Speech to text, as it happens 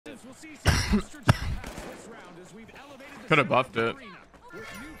Could have buffed it.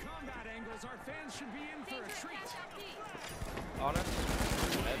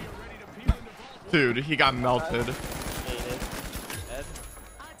 Dude, he got melted. Looking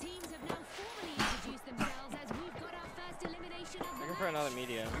for another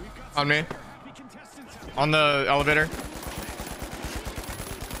medium. On me. On the elevator.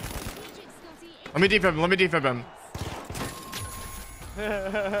 Let me defib him. Let me defib him. Can't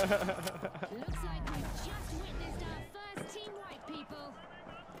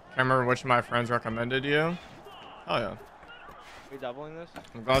remember which of my friends recommended you. Oh yeah. We doubling this?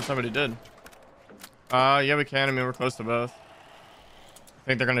 I'm glad somebody did. Yeah, we can. I mean, we're close to both. I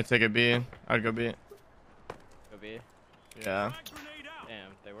think they're gonna take it B. I'd go B. Go B? Yeah.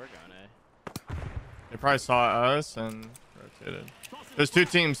 Damn, they were going A. They probably saw us and rotated. There's two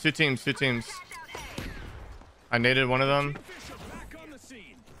teams. I naded one of them.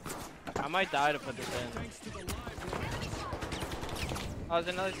 I might die to put this in. Oh, there's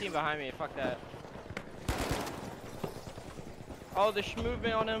another team behind me. Fuck that. Oh, there's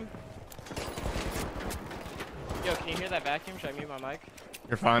movement on him. Yo, can you hear that vacuum? Should I mute my mic?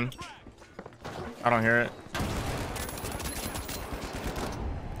 You're fine. I don't hear it.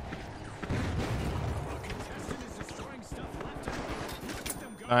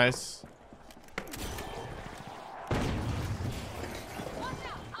 Nice.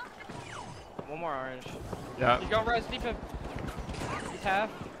 One more orange. Yeah. He's going res deep. He's half.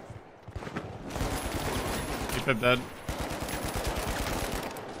 Defib dead.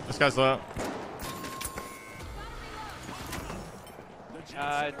 This guy's low.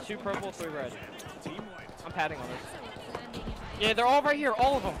 2 purple, 3 red. I'm padding on this. Yeah, they're all right here,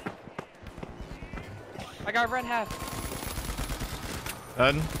 all of them. I got red half.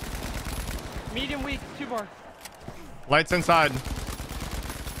 Dead. Medium weak, 2 bar. Lights inside.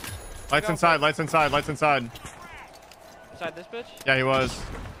 Lights inside. Lights inside. Lights inside. Inside this bitch? Yeah, he was.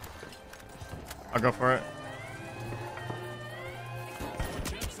 I'll go for it.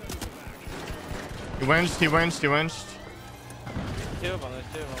 He winched. He winched. He winched. 2 of them, there's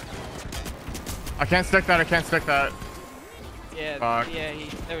 2 of them. I can't stick that. I can't stick that. Yeah, Fuck. yeah,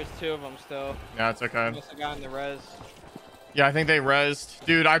 there was 2 of them still. Yeah, it's okay. Must have gotten the res. Yeah, I think they rezzed.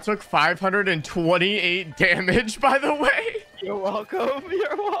 Dude, I took 528 damage, by the way. You're welcome.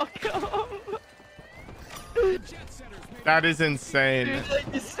 You're welcome. That is insane. Dude,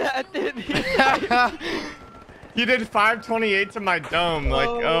 like you sat there. He did 528 to my dome. Like,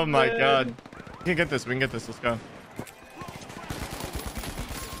 oh my man. god. We can get this. We can get this. Let's go.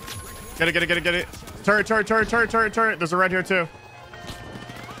 Get it, get it, get it, get it. Turret, turret, turret, turret, turret, turret. There's a red here too.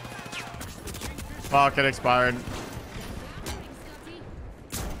 Fuck, it expired.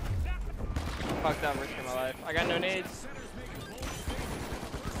 Fucked up, risking my life. I got no nades.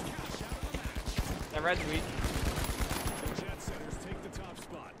 That red's weak.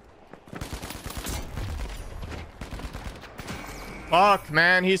 Fuck,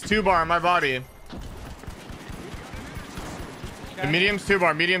 man. He's 2-bar on my body. Okay. The medium's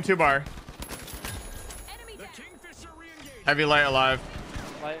 2-bar. Medium 2-bar. Heavy light alive.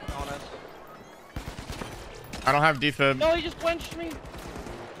 Light on us. I don't have defib. No, he just quenched me.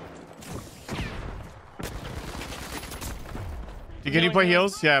 Can you play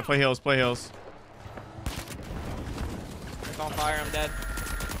heals? Yeah, play heals. Play heals. It's on fire. I'm dead.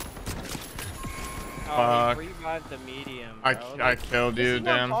 Oh, Fuck. he revived the medium. I Bro. killed you, This is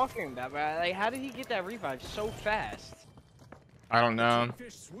what I'm damn. talking about, bro. Like, how did he get that revive so fast? I don't know.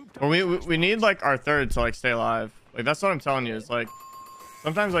 Well, we need like our third to like stay alive. Like that's what I'm telling you. It's like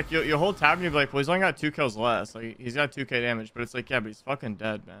sometimes like you hold tab and you'll be like, well, he's only got 2 kills less. Like he's got 2k damage, but it's like, yeah, but he's fucking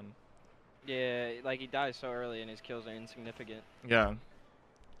dead, man. Yeah, like he dies so early and his kills are insignificant. Yeah.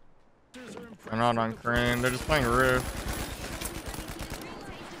 I'm not on cream. They're just playing roof.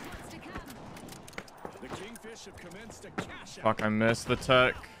 Fuck, I missed the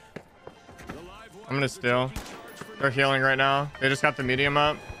tech. I'm gonna steal. They're healing right now. They just got the medium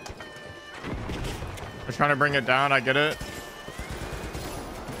up. They're trying to bring it down. I get it.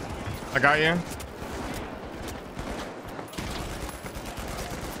 I got you.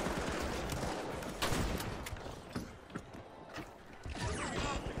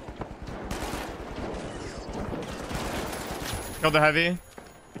 Killed the heavy.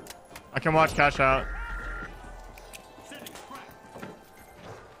 I can watch cash out.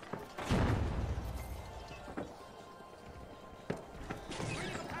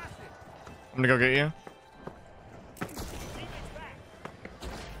 I'm gonna go get you.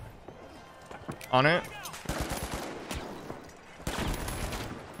 On it.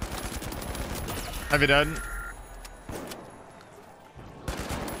 Heavy dead.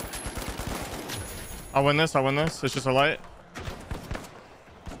 I'll win this. I'll win this. It's just a light.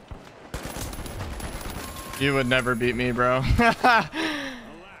 You would never beat me, bro.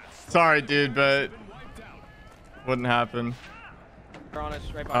 Sorry, dude, but wouldn't happen.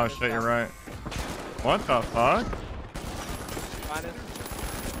 Oh shit, you're right. What the fuck?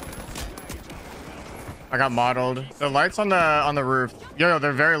 I got modeled. The lights on the roof. Yo,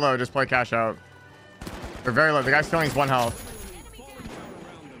 they're very low. Just play cash out. They're very low. The guy's stealing's 1 health.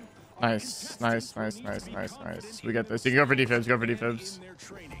 Nice, nice, nice, nice, nice, nice. We get this. You can go for defibs. Go for defibs.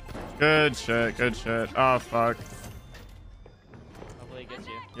 Good shit. Good shit. Oh fuck. Hopefully it gets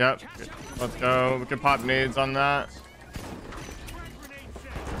you. Yep. Let's go. We can pop nades on that.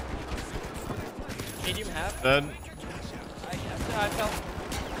 Medium half. Dead. I fell.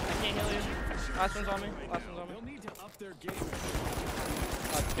 I can't heal you. Last one's on me. Last one's on me.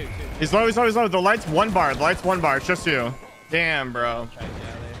 Two. He's low. He's low. He's low. The light's 1 bar. The light's 1 bar. It's just you. Damn, bro.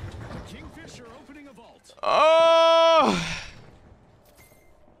 Oh.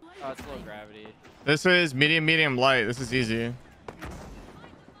 Oh, it's low gravity. This is medium, medium, light. This is easy.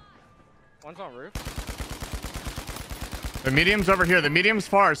 One's on roof. The medium's over here. The medium's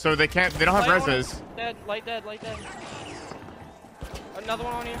far, so they can't. They don't have reses. Dead. Light dead. Light dead. Another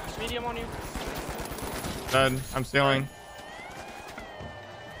one on you. Medium on you. Dead. I'm stealing.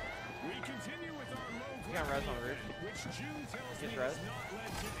 You got res on the roof. Get res.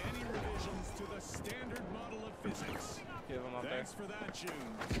 Two of them up there.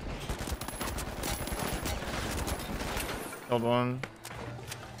 Killed one.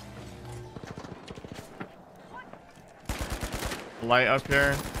 Light up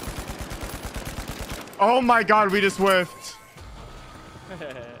here. Oh my god, we just whiffed.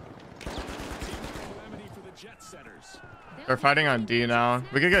 They're fighting on D now.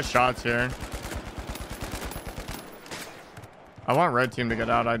 We could get shots here. I want red team to get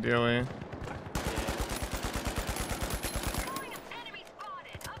out ideally.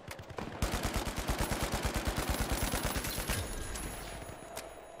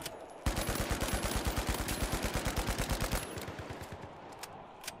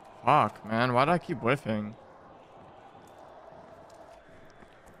 Fuck, man. Why do I keep whiffing?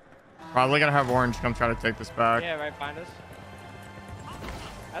 Probably gonna have orange come try to take this back. Yeah, right behind us.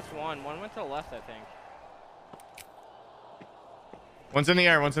 That's one. One went to the left, I think. One's in the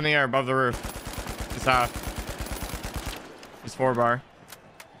air. One's in the air above the roof. He's half. He's 4 bar.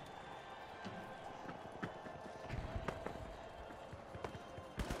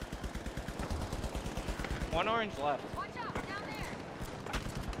 One orange left.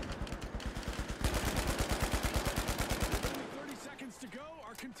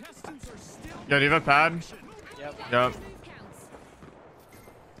 Yo, do you have a pad? Yep. Yep.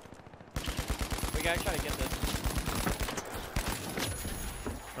 We gotta try to get this.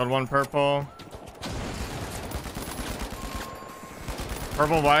 Got one purple.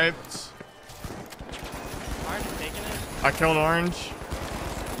 Purple wiped. Orange is taking it. I killed orange.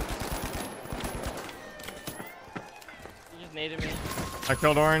 You just naded me. I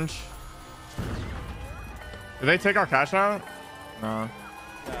killed orange. Did they take our cash out? No.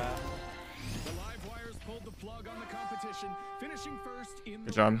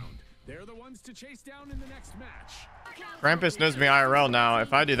 Good job. They're the ones to chase down in the next match. Krampus knows me IRL now.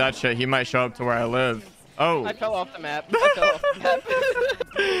 If I do that shit, he might show up to where I live. Oh. I fell off the map. I fell off the map.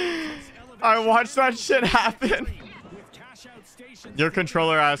 I watched that shit happen. Your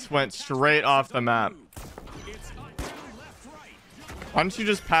controller ass went straight off the map. Why don't you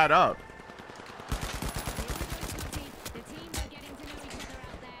just pad up?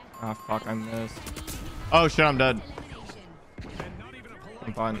 Oh fuck, I missed. Oh shit, I'm dead.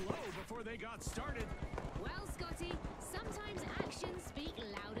 I'm fine. Well, Scotty, sometimes actions speak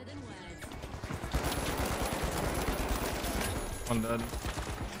louder than words. One dead.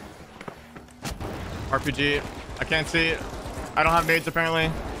 RPG. I can't see. I don't have nades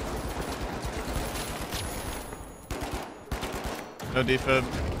apparently. No defib.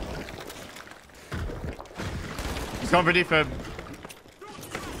 He's going for defib.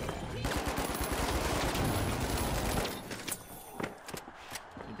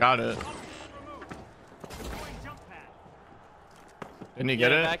 Got it. Didn't he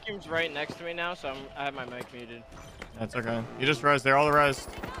get it? Vacuum's right next to me now, so I have my mic muted. That's okay. You just res. They're all the res.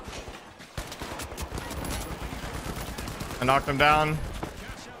 I knocked them down.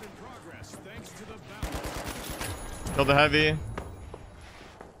 Killed the heavy.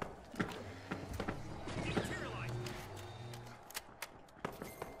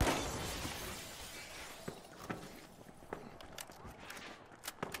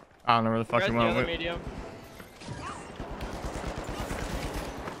 I don't know where the fuck he went. Medium.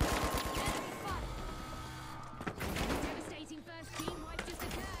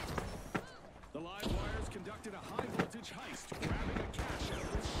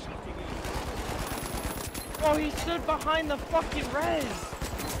 Bro, he stood behind the fucking res.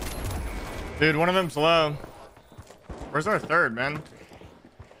 Dude, one of them's low. Where's our third, man?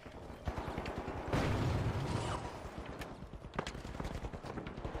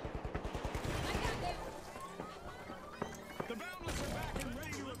 The Boundless are back and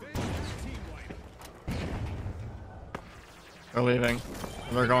ready to avenge this team wipe. They're leaving.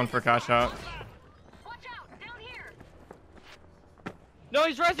 They're going for cash out. Watch out, down here. No,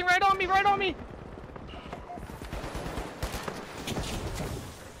 he's resting right on me, right on me.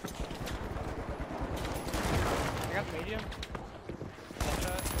 I got the medium. One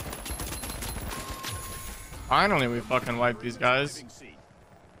shot. Finally, we fucking wiped these guys.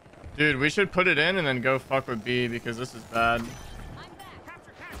 Dude, we should put it in and then go fuck with B because this is bad. I'm back.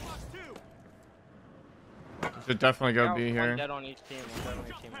 Capture cash box 2. We should definitely go One B here. dead on each team. One dead on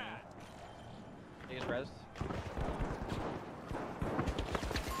each team. Biggest res.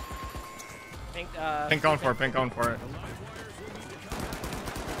 Pink going for it, pink going for it.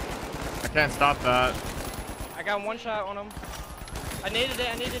 I can't stop that. I got one shot on him. I needed it,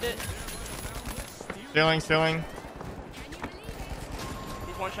 I needed it. Stealing. He's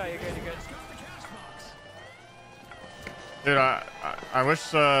one shot, you're good, you're good. Dude, I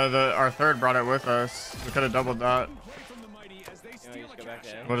wish our third brought it with us. We could have doubled that. You know, you just go back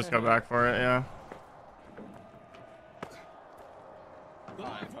there. We'll just go back for it, yeah. The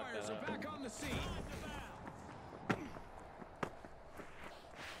live wires are back on the scene.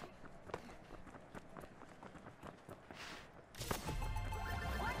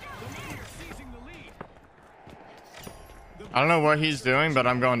 The leader seizing the lead. I don't know what he's doing, but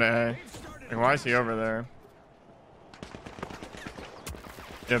I'm going to A. Like, why is he over there?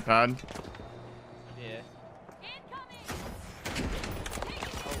 Get pad. Yeah. Incoming.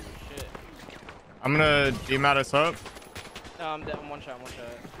 Holy shit. I'm gonna demat us up. No, I'm dead. I'm one shot, one shot.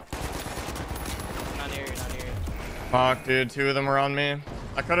 Not near you, not near you. Fuck, dude. Two of them were on me.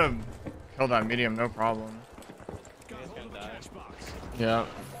 I could have killed that medium, no problem. He's gonna die. Yeah.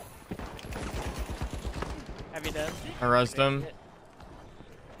 Heavy dead. I rezzed him.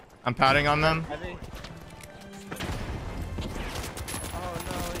 I'm padding on them. Heavy. Oh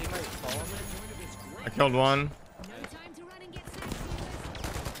no, he might fall on me. I killed one. No time to run and get sexy.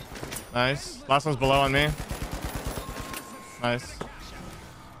 Nice. Last one's below on me. Nice.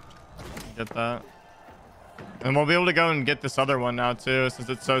 Get that. And we'll be able to go and get this other one now too, since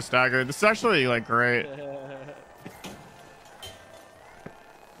it's so staggered. This is actually like great.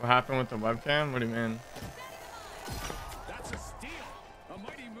 What happened with the webcam? What do you mean? That's a steal. A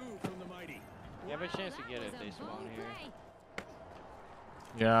mighty move from the mighty. You have a chance to get it if they spawn here.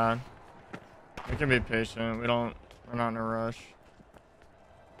 Yeah. We can be patient. We're not in a rush.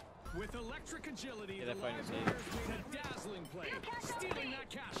 With electric agility, Yeah, the that fight is live wires made a dazzling play, stealing that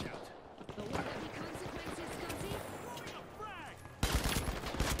cash out. But will there be consequences, Scotty?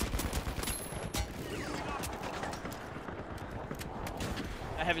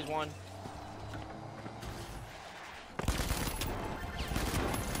 That heavy's one.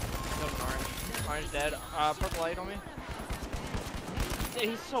 Orange. Orange dead. Purple light on me. Dude,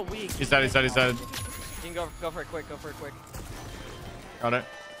 he's so weak. He's dead, he's dead, he's dead. You can go for it quick, go for it quick. Got it.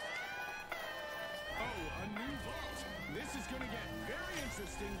 Oh, a new vault. This is going to get very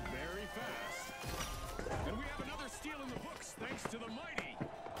interesting very fast. And we have another steal in the books thanks to the mighty.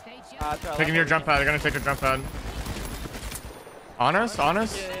 They just Taking your jump pad. They're gonna take your jump pad. On us? On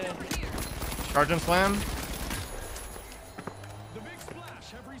us? Yeah. Charge and slam. The big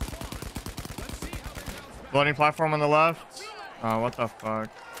splash have respawned. Let's see how they bounce back. Loading platform on the left. Oh, what the fuck?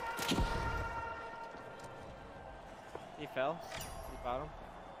 He fell. He bottom.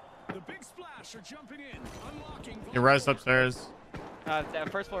 The big splash are jumping in, unlocking vault He rezzed door. First upstairs.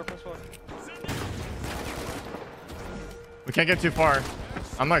 floor, first floor. We can't get too far.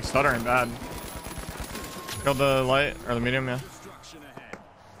 I'm like stuttering bad. Killed the light or the medium, yeah. Destruction ahead.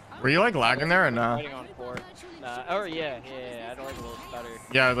 Were you like lagging there or no? Fighting on four. Nah. Oh yeah. I don't like a little stutter.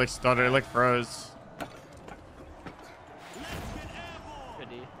 Yeah, it like stuttered. It like froze. Good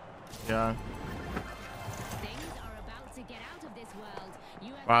D. Yeah. things are about to get out of this world.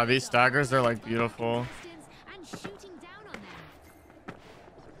 You have Wow, these the staggers, they're like beautiful. and shooting down on them.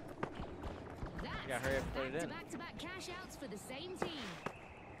 Yeah, hurry up, put it in. Back-to-back cash outs for the same team.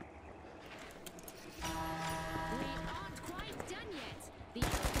 We aren't quite done yet. The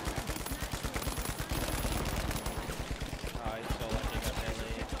outcome of this match will be decided. Oh, he's so lucky he got that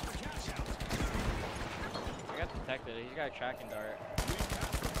lead. I got detected. He's got a tracking dart.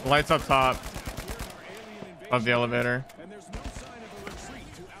 Lights up top Alien invasion. of the elevator. And there's no sign of a retreat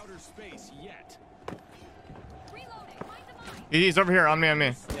to outer space yet. Reloading. Find the mine. He's over here on me, on me.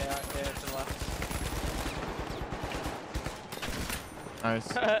 Yeah, to the left. Nice.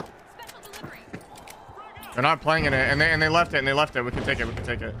 Special delivery. They're not playing in it, and they left it, and they left it. We can take it. We can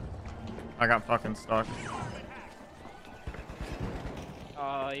take it. I got fucking stuck.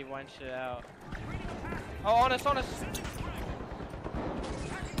 Oh, he went shit out. Oh, on us, on us.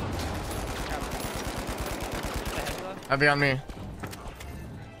 Heavy on me.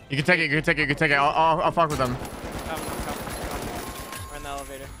 You can take it. You can take it. You can take it. I'll fuck with them. Come. We're in the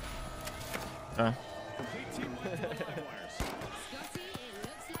elevator. Okay. Complete teamwork for the Live Wires. Scotty, it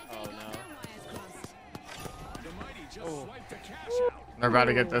looks like Oh, they no. got their wires crossed. The mighty just Oh. swiped the cash out. They're about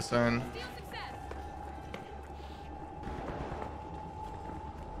to get this in. Deal success.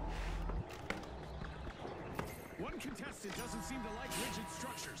 One contestant doesn't seem to like rigid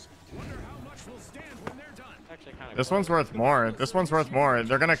structures. Wonder how much will stand when they're done. Actually, kind of. This one's worth more. This one's worth more.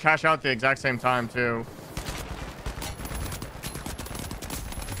 They're gonna cash out the exact same time too.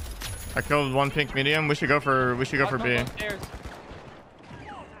 I killed one pink medium. We should go for B. Upstairs.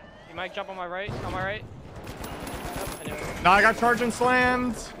 You might jump on my right. On my right. Yep, I knew it. No, I got charged and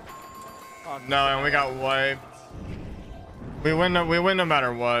slammed. Oh, No, and we got wiped. We win no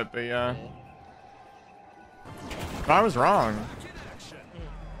matter what, but yeah. I was wrong.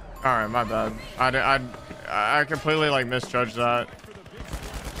 All right, my bad. I completely like misjudged that.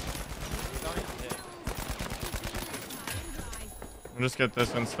 I'll just get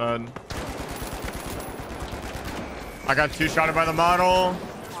this instead. I got two-shotted by the model.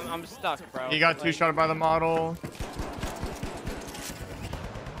 I'm stuck, bro. You got two-shotted by the model.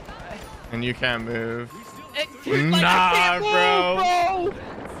 And you can't move. Nah, bro.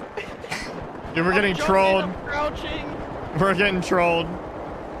 Dude, we're getting trolled. I'm crouching. We're getting trolled.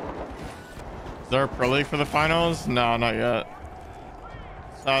 Is there a pro league for the finals? No, not yet.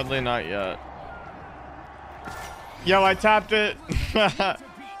 Sadly, not yet. Yo, I tapped it. To beat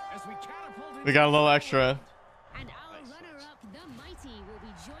as we catapult We got a little extra. And our runner-up, the Mighty, will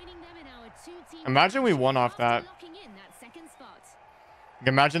be joining them in our two-team. Imagine we match won off after that. locking in that second spot.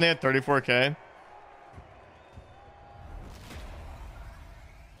 Imagine they had 34K.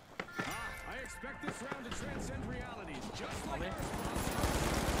 I expect this round to transcend realities, just like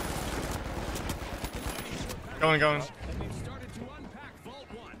Going. they've started to unpack Vault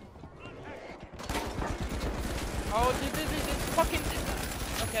 1. Oh, this fucking.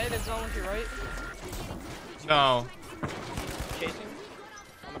 Okay, there's no one to your right. No. Chasing.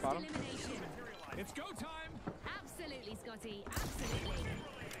 On the bottom. Elimination. It's go time. Absolutely, Scotty. Absolutely.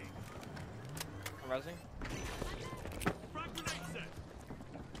 I'm resing.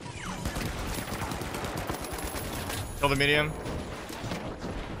 Kill the medium.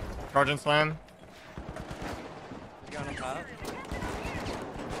 Charge and slam. He's going on top.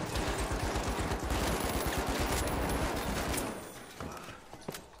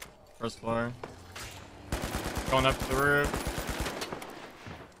 First floor. Going up to the roof.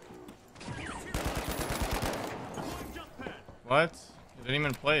 What? It didn't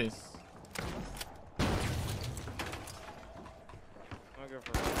even place. I'm gonna go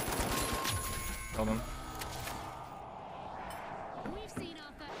for Killed him. We've seen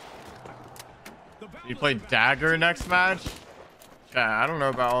our The battle You play dagger next match? Yeah, I don't know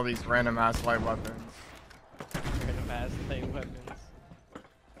about all these random ass light weapons. the fast thing weapons.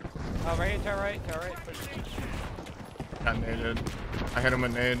 Oh, right here, to our right, to our right. Got naded. I hit him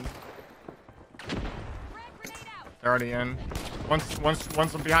with nade. They're already in. One's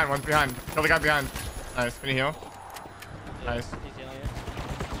behind, one's behind. Kill the guy behind. Nice. Can you heal? Nice. He's healing it.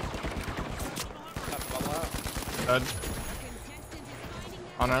 Got the bubble out. Dead. contestant is finding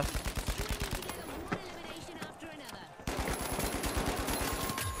their On us. stringing together one elimination after another.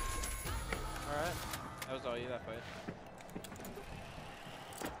 Alright. That was all you, that fight.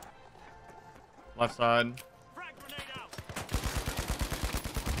 Left side.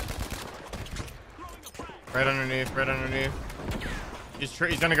 Right underneath, right underneath.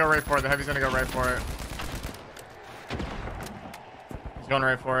 He's gonna go right for it. The heavy's gonna go right for it. He's going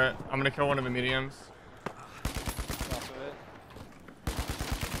right for it. I'm gonna kill one of the mediums. Off of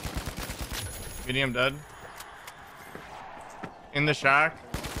it. Medium dead. In the shack.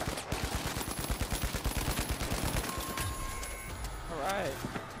 Alright.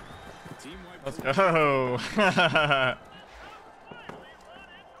 team wipe. Let's go.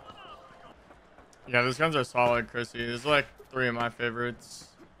 Yeah, those guns are solid, Chrissy. These are like 3 of my favorites.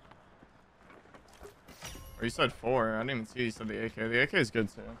 Or you said 4. I didn't even see you said the AK. The AK is good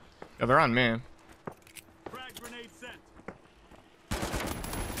too. Yeah, they're on me. Frag grenade sent.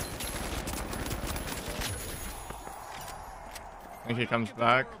 I think he comes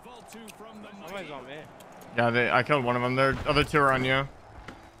back. Vault 2 from the Somebody's on me. Yeah, I killed one of them. The other 2 are on you.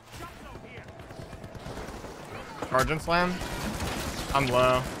 Charge and slam. I'm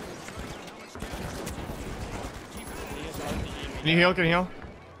low. Can you heal? Can you heal?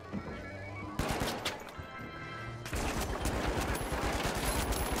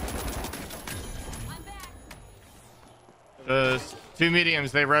 Just 2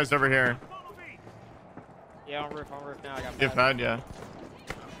 mediums. They res over here. Yeah, on roof now. I got Get fed, yeah.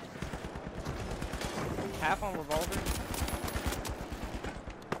 half on revolver.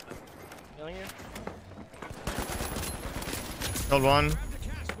 Killing you. Killed one.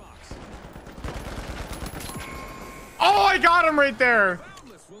 Oh, I got him right there.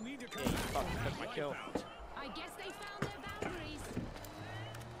 Yeah, you fucking took my kill. I guess they found their boundaries.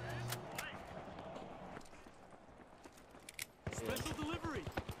 Special delivery.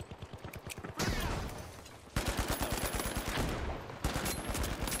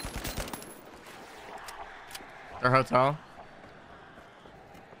 Their hotel.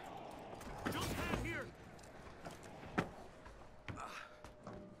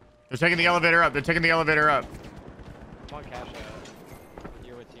 They're taking the elevator up. They're taking the elevator up. Come on, cash out.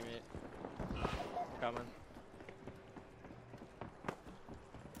 You're with teammate. I'm coming.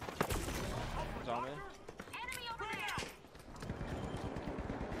 It's on me.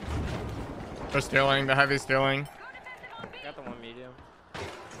 They're stealing. The heavy's stealing. Got the one medium.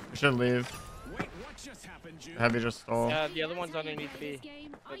 We should leave. Wait, what just happened, Jude? The heavy just stole. The other one's underneath B.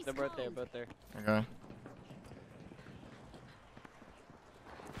 But they're both there, both there. Okay.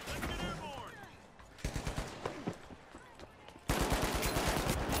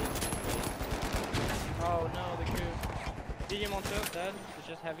 Oh no, the crew. Medium on top, dead. It's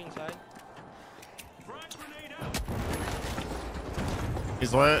just heavy inside. Frag grenade out.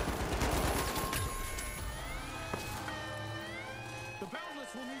 He's lit. The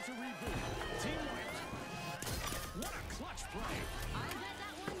Boundless will need to reboot. Team wiped. What a clutch play. I bet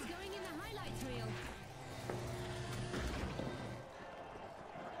that one's going in the highlights reel.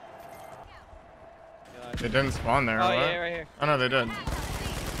 They didn't spawn there. Oh what? yeah, right here. Oh no, they did.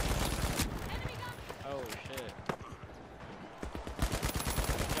 Oh shit.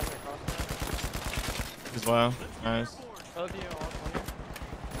 Jumping across He's low. Nice. that. Both of you on 20.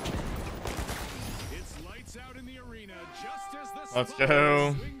 It's lights out in the arena just as the Let's spotlight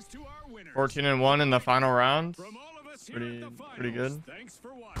go. swings to our winners. 14-1 in the final round. From all of us here Pretty at the pretty finals, good. Thanks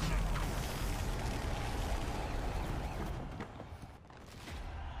for